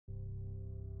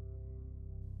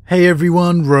Hey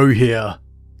everyone, Rho here.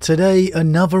 Today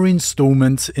another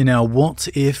installment in our What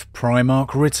If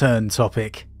Primarch Return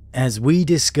topic, as we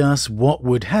discuss what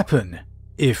would happen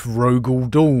if Rogal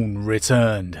Dorn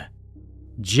returned.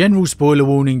 General spoiler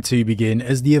warning to begin,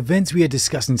 as the events we are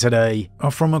discussing today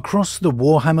are from across the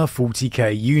Warhammer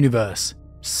 40k universe,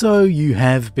 so you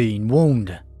have been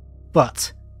warned.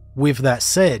 But with that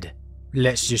said,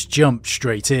 let's just jump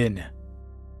straight in.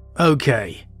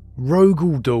 Okay,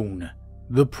 Rogal Dorn,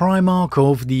 the Primarch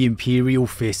of the Imperial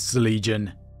Fists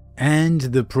Legion, and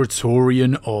the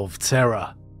Praetorian of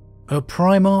Terror. A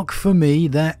Primarch for me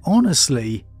that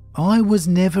honestly, I was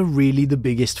never really the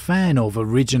biggest fan of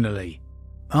originally.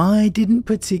 I didn't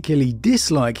particularly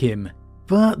dislike him,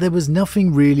 but there was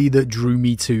nothing really that drew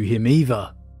me to him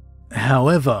either.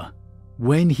 However,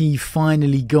 when he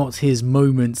finally got his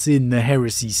moments in the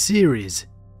Heresy series,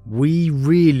 we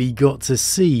really got to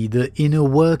see the inner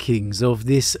workings of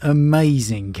this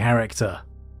amazing character.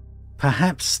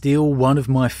 Perhaps still one of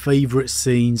my favourite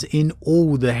scenes in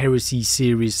all the Heresy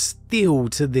series still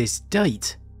to this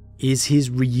date is his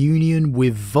reunion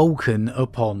with Vulcan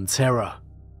upon Terra.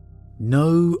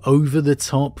 No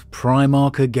over-the-top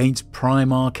Primarch against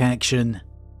Primarch action,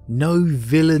 no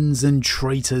villains and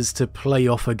traitors to play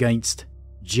off against,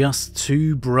 just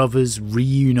two brothers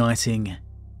reuniting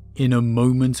in a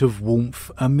moment of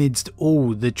warmth amidst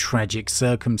all the tragic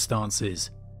circumstances.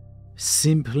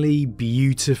 Simply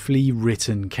beautifully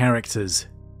written characters.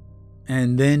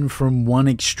 And then from one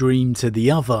extreme to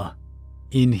the other,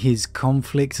 in his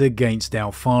conflict against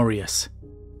Alfarius,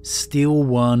 still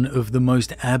one of the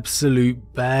most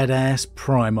absolute badass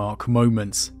Primarch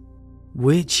moments,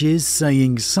 which is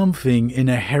saying something in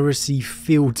a Heresy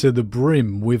filled to the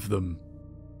brim with them.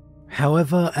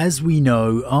 However, as we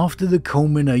know, after the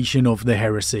culmination of the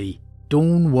Heresy,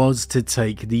 Dorn was to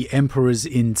take the Emperor's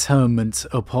interment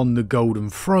upon the Golden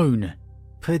Throne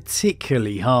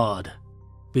particularly hard,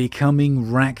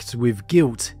 becoming racked with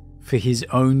guilt for his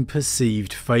own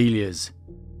perceived failures.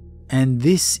 And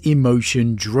this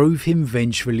emotion drove him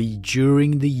vengefully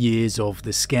during the years of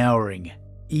the Scouring,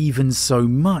 even so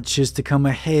much as to come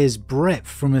a hair's breadth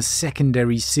from a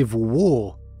secondary civil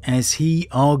war as he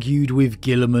argued with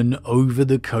Guilliman over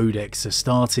the Codex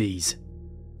Astartes.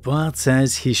 But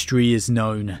as history is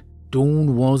known,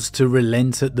 Dorn was to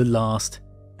relent at the last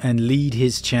and lead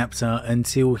his chapter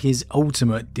until his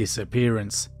ultimate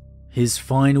disappearance, his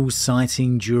final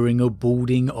sighting during a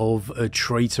boarding of a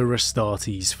traitor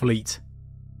Astartes fleet.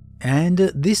 And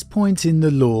at this point in the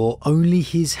lore, only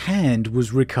his hand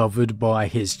was recovered by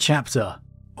his chapter.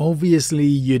 Obviously,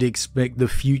 you'd expect the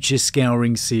future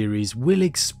Scouring series will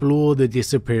explore the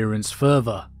disappearance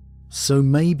further, so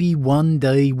maybe one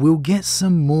day we'll get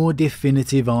some more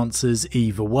definitive answers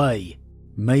either way,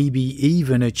 maybe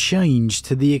even a change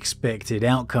to the expected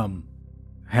outcome.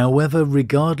 However,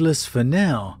 regardless for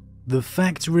now, the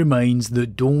fact remains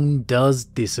that Dorn does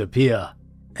disappear,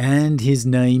 and his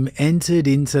name entered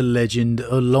into legend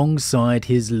alongside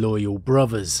his loyal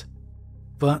brothers.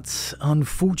 But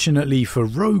unfortunately for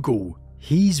Rogal,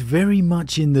 he's very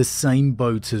much in the same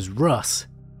boat as Russ,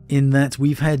 in that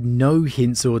we've had no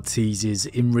hints or teases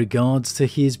in regards to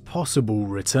his possible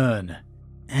return.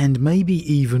 And maybe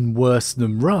even worse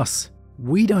than Russ,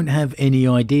 we don't have any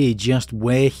idea just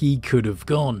where he could have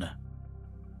gone.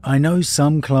 I know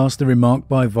some class the remark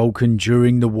by Vulcan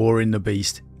during the War in the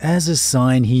Beast as a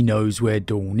sign he knows where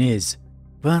Dorn is.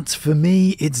 But for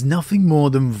me, it's nothing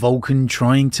more than Vulcan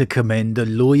trying to commend a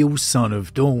loyal son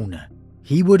of Dorn.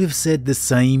 He would have said the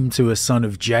same to a son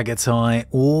of Jagatai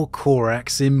or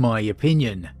Korax in my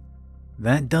opinion.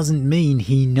 That doesn't mean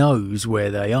he knows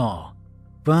where they are.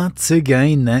 But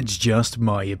again, that's just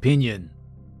my opinion.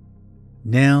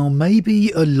 Now,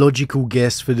 maybe a logical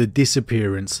guess for the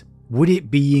disappearance would it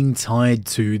being tied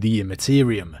to the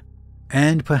Imperium,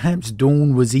 and perhaps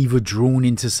Dorn was either drawn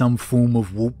into some form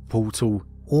of warp portal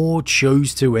or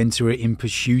chose to enter it in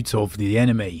pursuit of the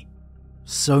enemy.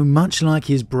 So much like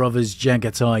his brothers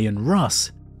Jagatai and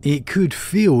Russ, it could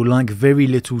feel like very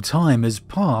little time has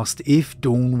passed if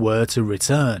Dorn were to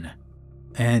return.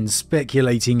 And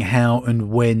speculating how and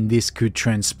when this could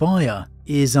transpire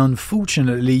is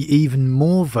unfortunately even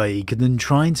more vague than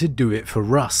trying to do it for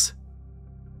Russ.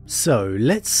 So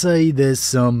let's say there's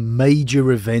some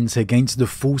major event against the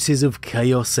forces of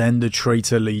Chaos and the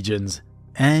Traitor Legions,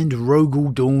 and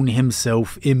Rogal Dorn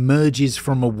himself emerges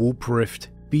from a warp rift,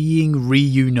 being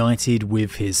reunited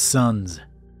with his sons.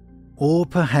 Or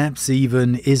perhaps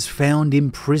even is found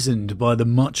imprisoned by the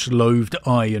much-loathed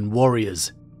Iron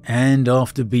Warriors, and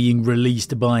after being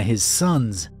released by his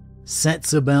sons,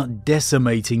 sets about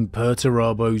decimating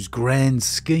Perturabo's grand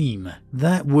scheme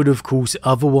that would of course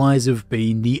otherwise have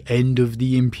been the end of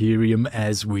the Imperium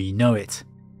as we know it.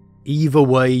 Either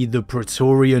way, the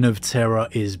Praetorian of Terror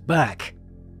is back,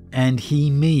 and he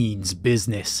means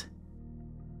business.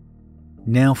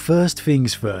 Now first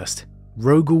things first,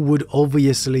 Rogal would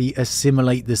obviously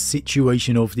assimilate the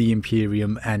situation of the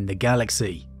Imperium and the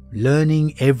galaxy,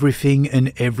 learning everything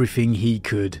he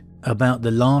could about the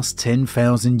last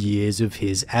 10,000 years of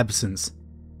his absence.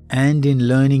 And in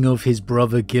learning of his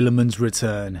brother Guilliman's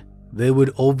return, there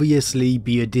would obviously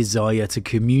be a desire to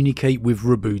communicate with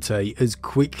Roboute as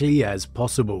quickly as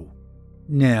possible.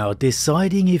 Now,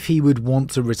 deciding if he would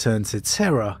want to return to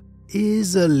Terra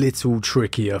is a little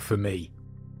trickier for me.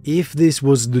 If this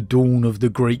was the dawn of the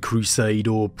Great Crusade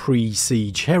or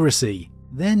pre-Siege Heresy,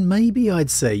 then maybe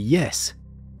I'd say yes.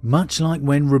 Much like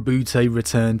when Roboute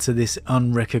returned to this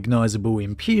unrecognisable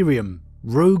Imperium,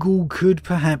 Rogal could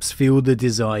perhaps feel the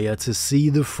desire to see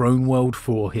the throne world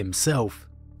for himself,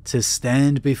 to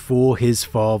stand before his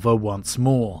father once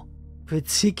more,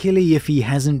 particularly if he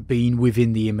hasn't been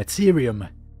within the Immaterium,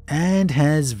 and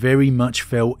has very much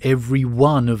felt every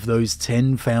one of those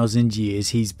 10,000 years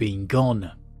he's been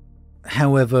gone.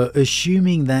 However,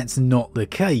 assuming that's not the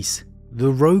case,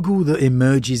 the Rogal that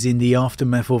emerges in the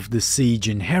aftermath of the Siege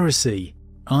and Heresy,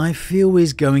 I feel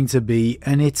is going to be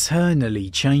an eternally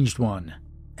changed one.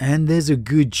 And there's a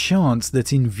good chance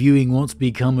that in viewing what's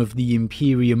become of the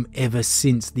Imperium ever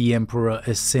since the Emperor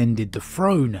ascended the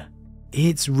throne,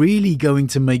 it's really going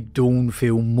to make Dorn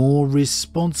feel more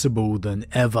responsible than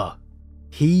ever.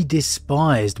 He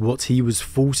despised what he was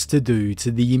forced to do to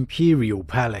the Imperial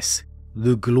Palace,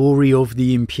 the glory of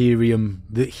the Imperium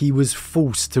that he was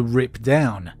forced to rip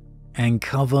down and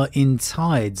cover in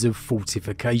tides of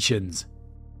fortifications.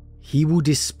 He will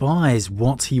despise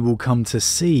what he will come to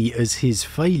see as his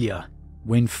failure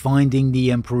when finding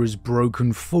the Emperor's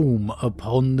broken form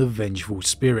upon the vengeful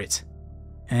spirit,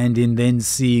 and in then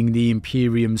seeing the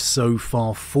Imperium so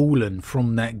far fallen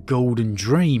from that golden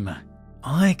dream,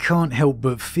 I can't help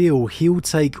but feel he'll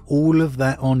take all of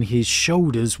that on his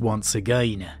shoulders once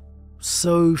again.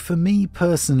 So for me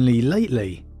personally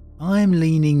lately, I'm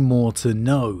leaning more to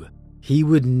no, he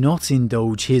would not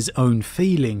indulge his own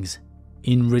feelings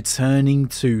in returning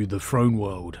to the throne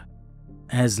world.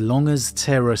 As long as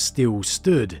Terra still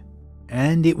stood,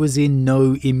 and it was in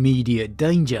no immediate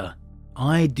danger,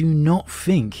 I do not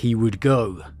think he would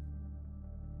go.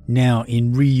 Now,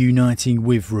 in reuniting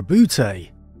with Roboute,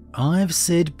 I've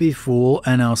said before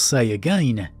and I'll say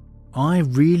again, I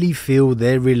really feel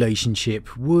their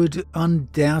relationship would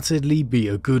undoubtedly be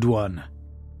a good one.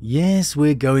 Yes,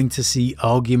 we're going to see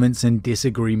arguments and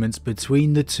disagreements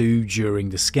between the two during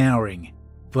the scouring,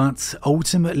 but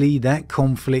ultimately that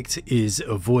conflict is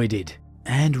avoided,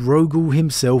 and Rogal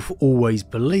himself always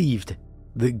believed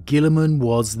that Guilliman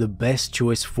was the best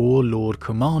choice for Lord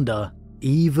Commander,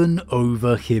 even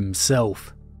over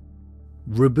himself.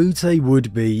 Roboute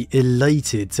would be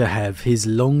elated to have his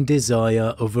long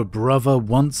desire of a brother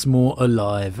once more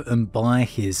alive and by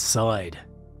his side,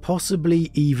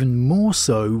 possibly even more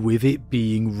so with it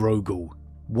being Rogal,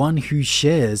 one who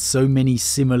shares so many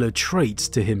similar traits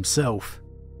to himself,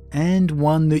 and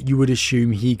one that you would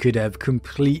assume he could have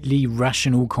completely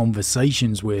rational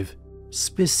conversations with,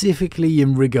 specifically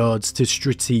in regards to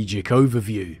strategic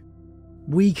overview.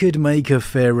 We could make a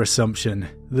fair assumption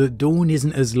that Dorn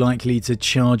isn't as likely to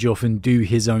charge off and do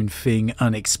his own thing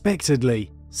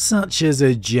unexpectedly, such as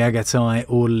a Jagatai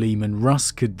or Leman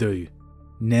Russ could do.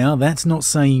 Now, that's not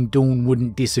saying Dorn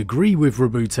wouldn't disagree with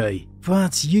Roboute,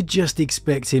 but you'd just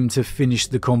expect him to finish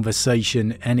the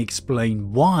conversation and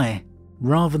explain why,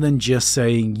 rather than just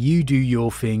saying you do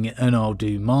your thing and I'll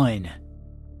do mine.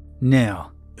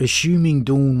 Now, assuming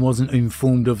Dorn wasn't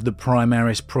informed of the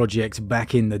Primaris project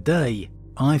back in the day,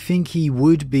 I think he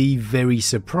would be very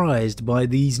surprised by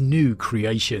these new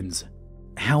creations.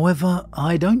 However,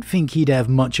 I don't think he'd have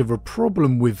much of a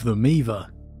problem with them either.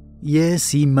 Yes,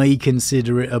 he may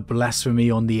consider it a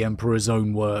blasphemy on the Emperor's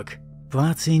own work,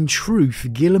 but in truth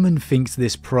Guilliman thinks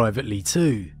this privately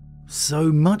too.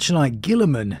 So much like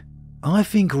Guilliman, I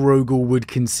think Rogal would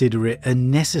consider it a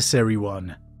necessary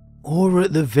one, or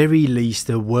at the very least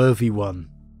a worthy one.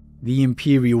 The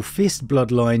Imperial Fist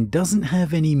bloodline doesn't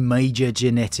have any major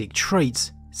genetic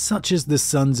traits such as the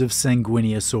sons of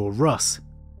Sanguinius or Russ.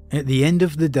 At the end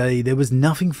of the day, there was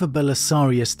nothing for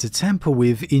Belisarius to tamper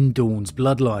with in Dorn's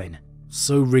bloodline,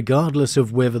 so regardless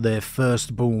of whether they're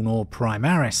firstborn or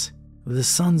Primaris, the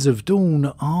Sons of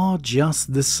Dorn are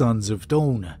just the Sons of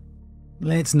Dorn.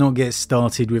 Let's not get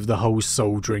started with the whole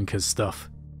soul drinker stuff.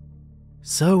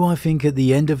 So I think at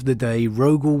the end of the day,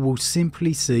 Rogal will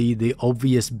simply see the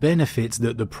obvious benefits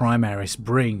that the Primaris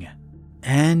bring.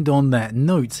 And on that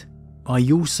note, I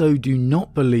also do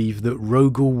not believe that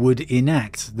Rogal would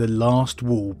enact the Last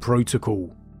Wall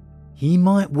Protocol. He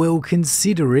might well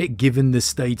consider it given the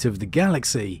state of the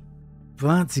galaxy,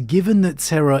 but given that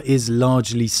Terra is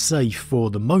largely safe for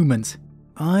the moment,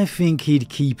 I think he'd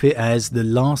keep it as the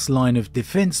last line of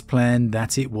defense plan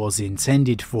that it was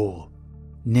intended for.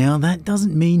 Now that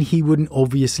doesn't mean he wouldn't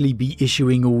obviously be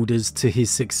issuing orders to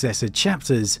his successor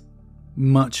chapters.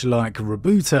 Much like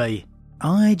Roboute,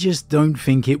 I just don't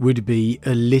think it would be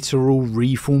a literal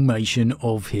reformation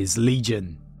of his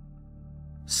legion.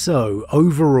 So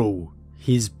overall,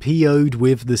 he's PO'd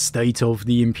with the state of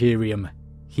the Imperium,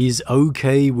 he's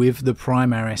okay with the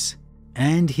Primaris,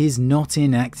 and he's not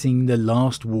enacting the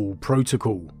Last Wall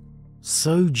Protocol.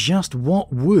 So just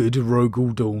what would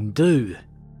Rogal Dorn do?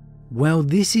 Well,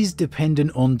 this is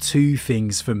dependent on two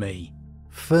things for me.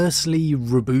 Firstly,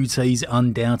 Roboute's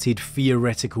undoubted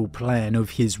theoretical plan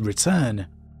of his return,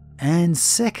 and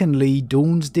secondly,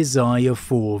 Dorn's desire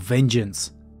for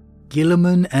vengeance.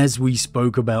 Guilliman, as we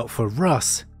spoke about for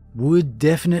Russ, would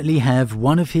definitely have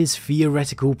one of his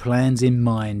theoretical plans in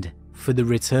mind for the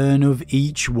return of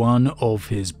each one of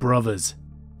his brothers.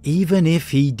 Even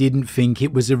if he didn't think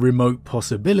it was a remote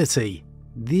possibility,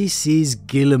 this is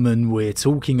Guilliman we're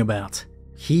talking about.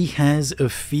 He has a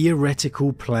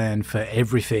theoretical plan for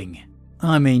everything.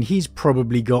 I mean, he's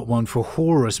probably got one for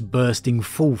Horus bursting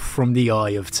forth from the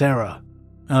Eye of Terror.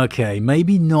 Okay,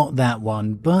 maybe not that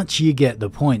one, but you get the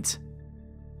point.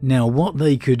 Now what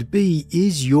they could be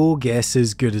is your guess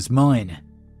as good as mine.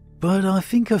 But I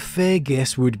think a fair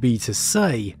guess would be to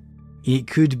say it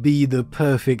could be the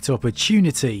perfect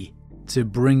opportunity to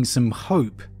bring some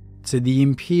hope to the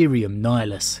Imperium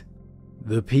Nihilus,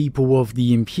 the people of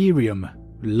the Imperium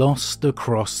lost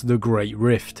across the Great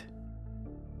Rift.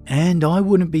 And I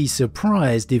wouldn't be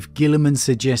surprised if Guilliman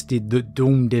suggested that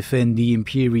Dorn defend the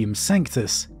Imperium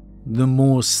Sanctus, the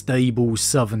more stable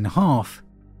southern half,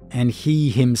 and he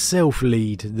himself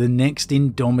lead the next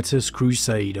Indomitus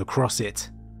crusade across it.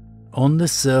 On the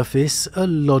surface, a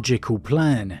logical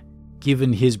plan,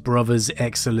 given his brother's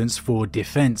excellence for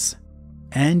defense.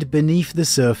 And beneath the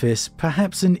surface,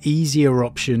 perhaps an easier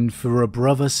option for a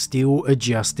brother still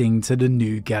adjusting to the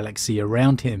new galaxy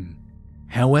around him.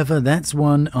 However, that's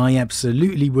one I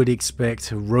absolutely would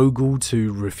expect Rogal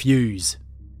to refuse.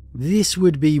 This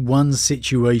would be one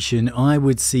situation I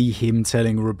would see him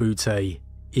telling Roboute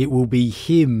it will be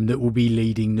him that will be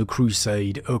leading the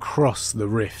crusade across the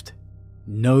rift.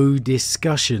 No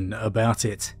discussion about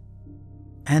it.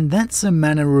 And that's a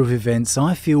manner of events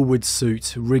I feel would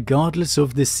suit regardless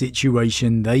of the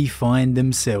situation they find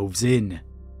themselves in,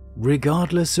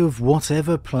 regardless of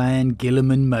whatever plan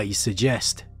Guilliman may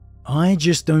suggest. I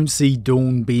just don't see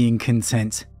Dorn being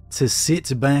content to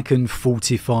sit back and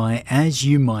fortify as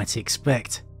you might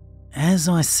expect. As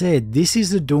I said, this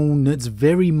is a Dorn that's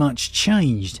very much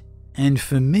changed, and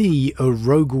for me a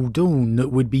Rogal Dorn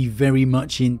that would be very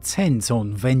much intent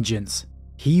on vengeance.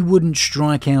 He wouldn't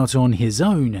strike out on his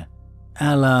own,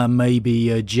 a la maybe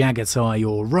a Jagatai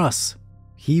or Russ.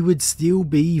 He would still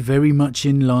be very much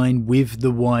in line with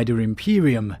the wider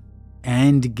Imperium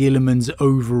and Guilliman's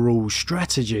overall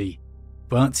strategy,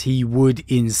 but he would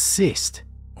insist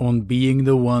on being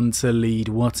the one to lead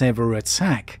whatever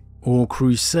attack or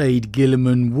crusade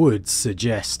Guilliman would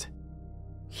suggest.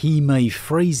 He may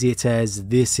phrase it as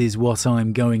 "this is what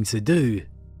I'm going to do,"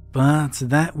 but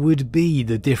that would be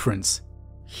the difference.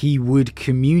 He would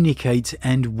communicate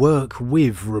and work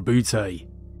with Roboute.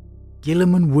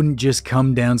 Guilliman wouldn't just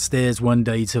come downstairs one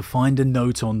day to find a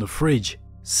note on the fridge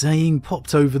saying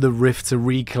popped over the rift to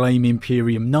reclaim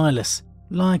Imperium Nihilus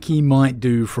like he might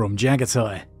do from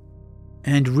Jagatai.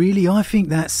 And really I think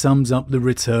that sums up the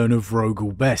return of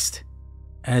Rogal best.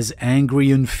 As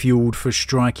angry and fueled for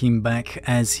striking back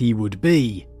as he would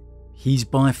be, he's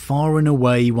by far and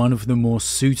away one of the more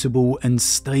suitable and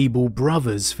stable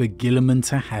brothers for Guilliman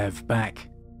to have back.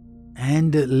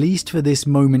 And at least for this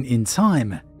moment in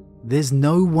time, there's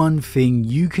no one thing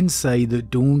you can say that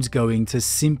Dorn's going to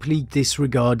simply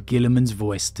disregard Guilliman's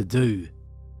voice to do.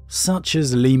 Such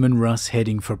as Leman Russ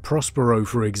heading for Prospero,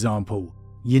 for example.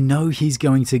 You know he's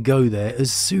going to go there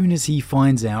as soon as he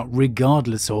finds out,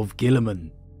 regardless of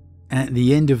Guilliman. At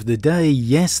the end of the day,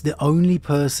 yes, the only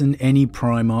person any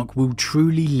Primarch will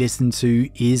truly listen to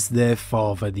is their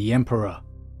father, the Emperor,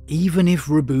 even if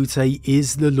Roboute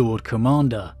is the Lord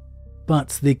Commander.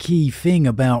 But the key thing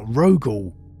about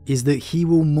Rogal is that he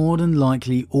will more than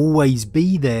likely always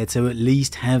be there to at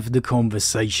least have the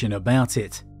conversation about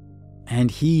it. and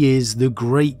he is the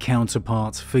great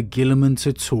counterpart for Guilliman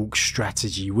to talk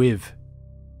strategy with.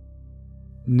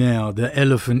 Now, the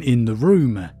elephant in the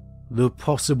room, the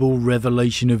possible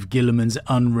revelation of Guilliman's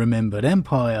unremembered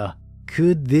empire.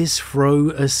 Could this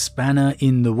throw a spanner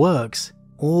in the works,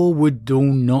 or would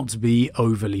Dorn not be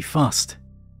overly fussed?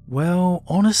 Well,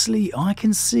 honestly, I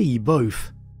can see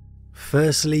both.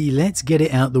 Firstly, let's get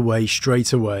it out the way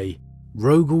straight away.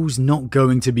 Rogal's not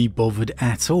going to be bothered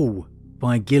at all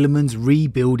by Guilliman's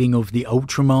rebuilding of the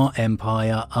Ultramar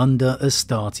Empire under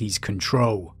Astarte's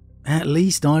control. At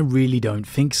least I really don't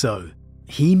think so.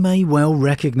 He may well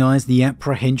recognise the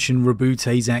apprehension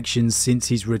Robute's actions since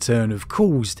his return have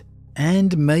caused,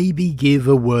 and maybe give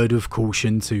a word of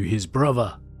caution to his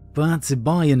brother. But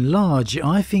by and large,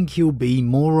 I think he'll be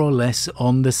more or less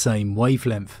on the same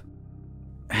wavelength.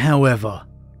 However,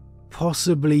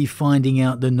 possibly finding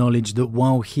out the knowledge that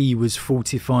while he was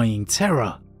fortifying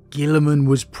Terra, Guilliman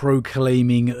was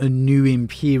proclaiming a new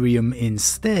Imperium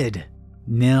instead.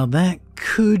 Now that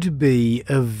could be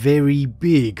a very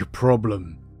big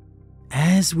problem.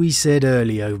 As we said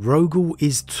earlier, Rogal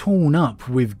is torn up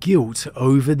with guilt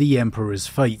over the Emperor's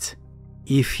fate.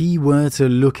 If he were to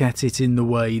look at it in the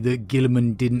way that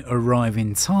Guilliman didn't arrive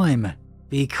in time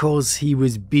because he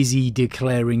was busy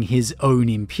declaring his own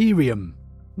Imperium,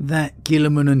 that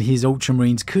Guilliman and his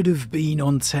Ultramarines could have been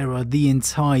on Terra the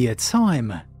entire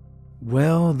time,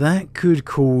 well, that could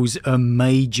cause a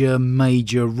major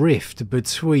rift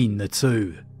between the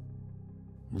two.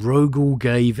 Rogal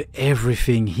gave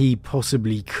everything he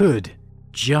possibly could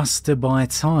just to buy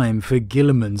time for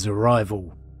Guilliman's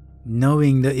arrival,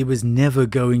 knowing that it was never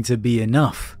going to be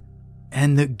enough,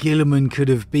 and that Guilliman could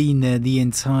have been there the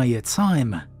entire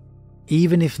time.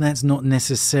 Even if that's not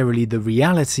necessarily the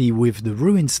reality with the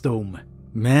Ruinstorm,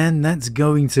 man, that's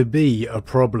going to be a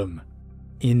problem.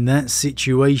 In that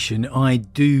situation, I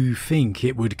do think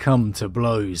it would come to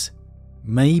blows.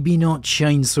 Maybe not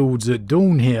chainswords at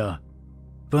dawn here,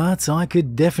 but I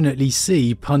could definitely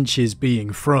see punches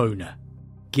being thrown.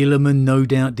 Guilliman no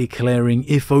doubt declaring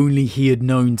if only he had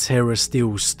known Terra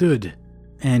still stood,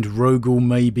 and Rogal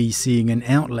may be seeing an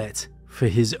outlet for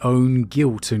his own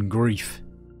guilt and grief.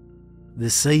 The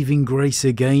saving grace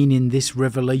again in this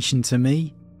revelation to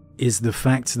me is the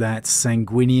fact that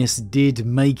Sanguinius did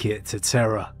make it to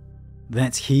Terra,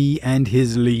 that he and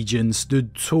his legion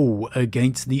stood tall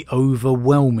against the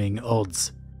overwhelming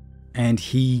odds, and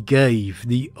he gave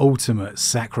the ultimate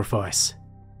sacrifice.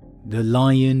 The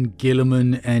Lion,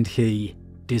 Guilliman and he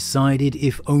decided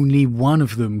if only one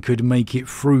of them could make it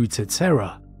through to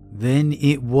Terra, then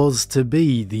it was to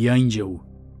be the Angel.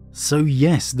 So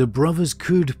yes, the brothers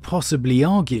could possibly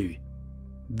argue.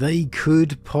 They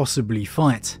could possibly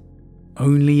fight,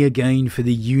 only again for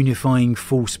the unifying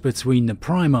force between the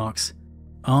Primarchs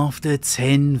after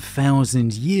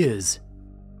 10,000 years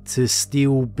to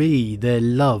still be their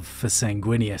love for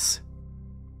Sanguinius.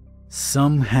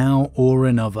 Somehow or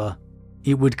another,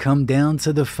 it would come down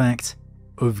to the fact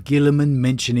of Guilliman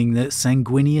mentioning that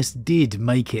Sanguinius did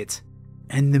make it,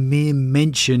 and the mere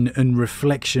mention and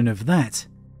reflection of that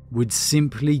would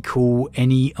simply call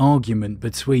any argument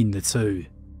between the two.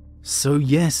 So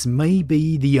yes,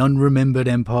 maybe the unremembered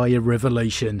Empire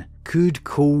revelation could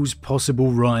cause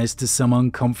possible rise to some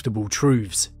uncomfortable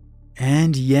truths,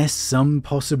 and yes, some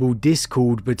possible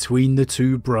discord between the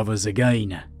two brothers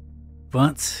again.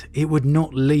 But it would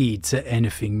not lead to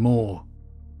anything more.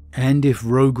 And if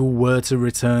Rogal were to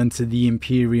return to the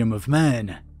Imperium of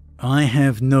Man, I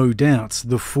have no doubt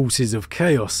the forces of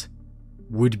chaos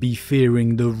would be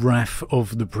fearing the wrath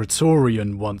of the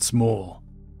Praetorian once more.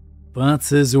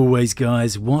 But as always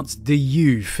guys, what do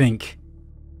you think?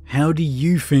 How do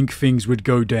you think things would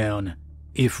go down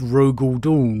if Rogal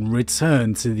Dorn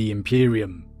returned to the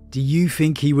Imperium? Do you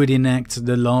think he would enact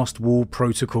the Last War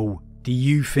Protocol? Do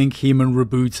you think him and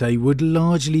Robute would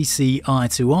largely see eye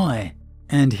to eye?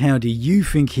 And how do you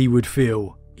think he would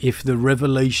feel if the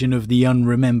revelation of the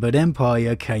unremembered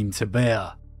Empire came to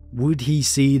bear? Would he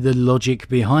see the logic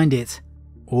behind it?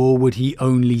 Or would he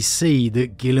only see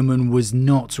that Guilliman was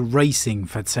not racing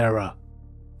for Terra?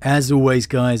 As always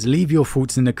guys, leave your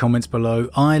thoughts in the comments below,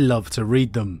 I love to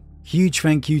read them. Huge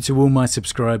thank you to all my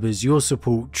subscribers, your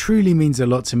support truly means a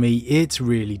lot to me, it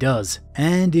really does.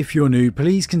 And if you're new,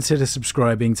 please consider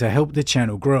subscribing to help the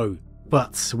channel grow.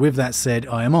 But with that said,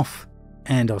 I am off,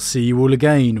 and I'll see you all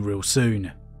again real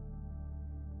soon.